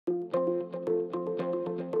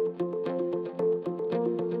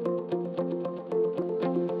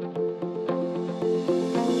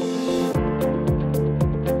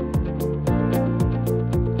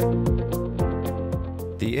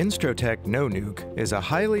InstroTek NoNuke is a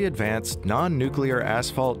highly advanced non-nuclear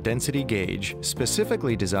asphalt density gauge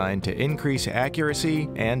specifically designed to increase accuracy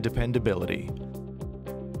and dependability.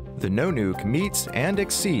 The NoNuke meets and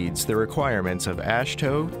exceeds the requirements of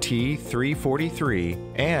AASHTO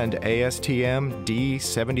T343 and ASTM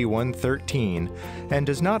D7113 and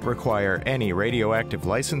does not require any radioactive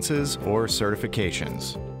licenses or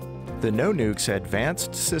certifications. The NoNuke's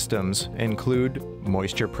advanced systems include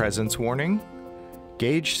moisture presence warning,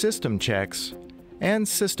 gauge system checks, and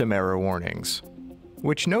system error warnings,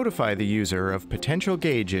 which notify the user of potential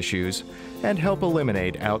gauge issues and help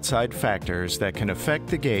eliminate outside factors that can affect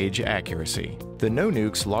the gauge accuracy. The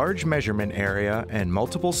NoNuke's large measurement area and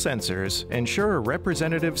multiple sensors ensure a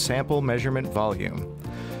representative sample measurement volume.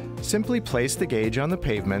 Simply place the gauge on the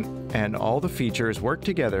pavement and all the features work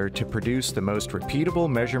together to produce the most repeatable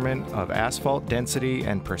measurement of asphalt density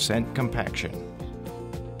and percent compaction.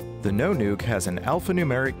 The NoNuke has an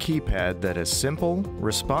alphanumeric keypad that is simple,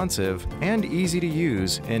 responsive, and easy to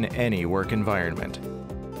use in any work environment.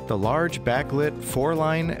 The large backlit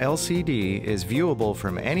 4-line LCD is viewable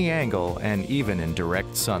from any angle and even in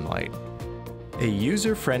direct sunlight. A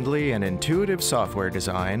user-friendly and intuitive software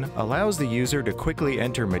design allows the user to quickly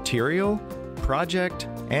enter material, project,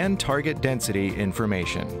 and target density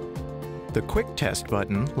information. The Quick Test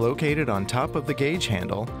button, located on top of the gauge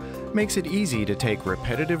handle, makes it easy to take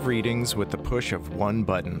repetitive readings with the push of one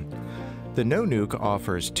button. The NoNuke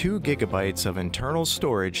offers 2 GB of internal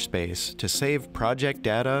storage space to save project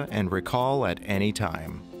data and recall at any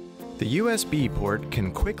time. The USB port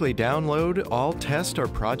can quickly download all test or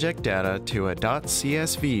project data to a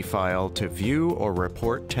 .csv file to view or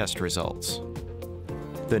report test results.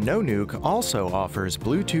 The NoNuke also offers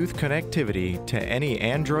Bluetooth connectivity to any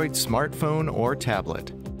Android smartphone or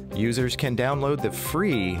tablet. Users can download the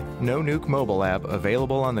free NoNuke mobile app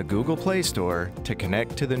available on the Google Play Store to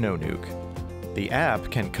connect to the NoNuke. The app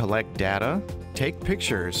can collect data, take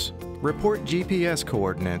pictures, report GPS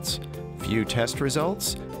coordinates, view test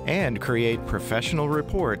results, and create professional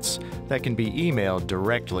reports that can be emailed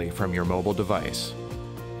directly from your mobile device.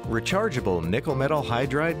 Rechargeable nickel metal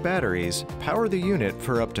hydride batteries power the unit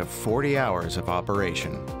for up to 40 hours of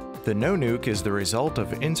operation. The NoNuke is the result of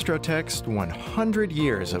InstroTek's 100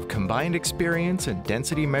 years of combined experience in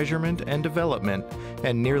density measurement and development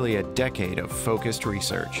and nearly a decade of focused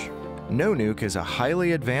research. NoNuke is a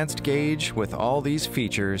highly advanced gauge with all these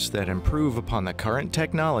features that improve upon the current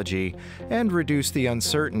technology and reduce the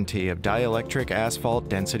uncertainty of dielectric asphalt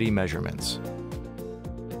density measurements.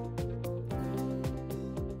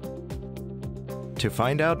 To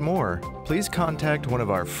find out more, please contact one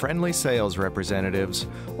of our friendly sales representatives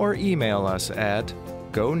or email us at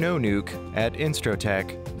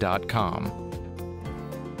gononuke@instrotek.com.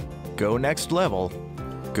 Go next level,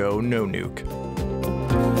 go NoNuke.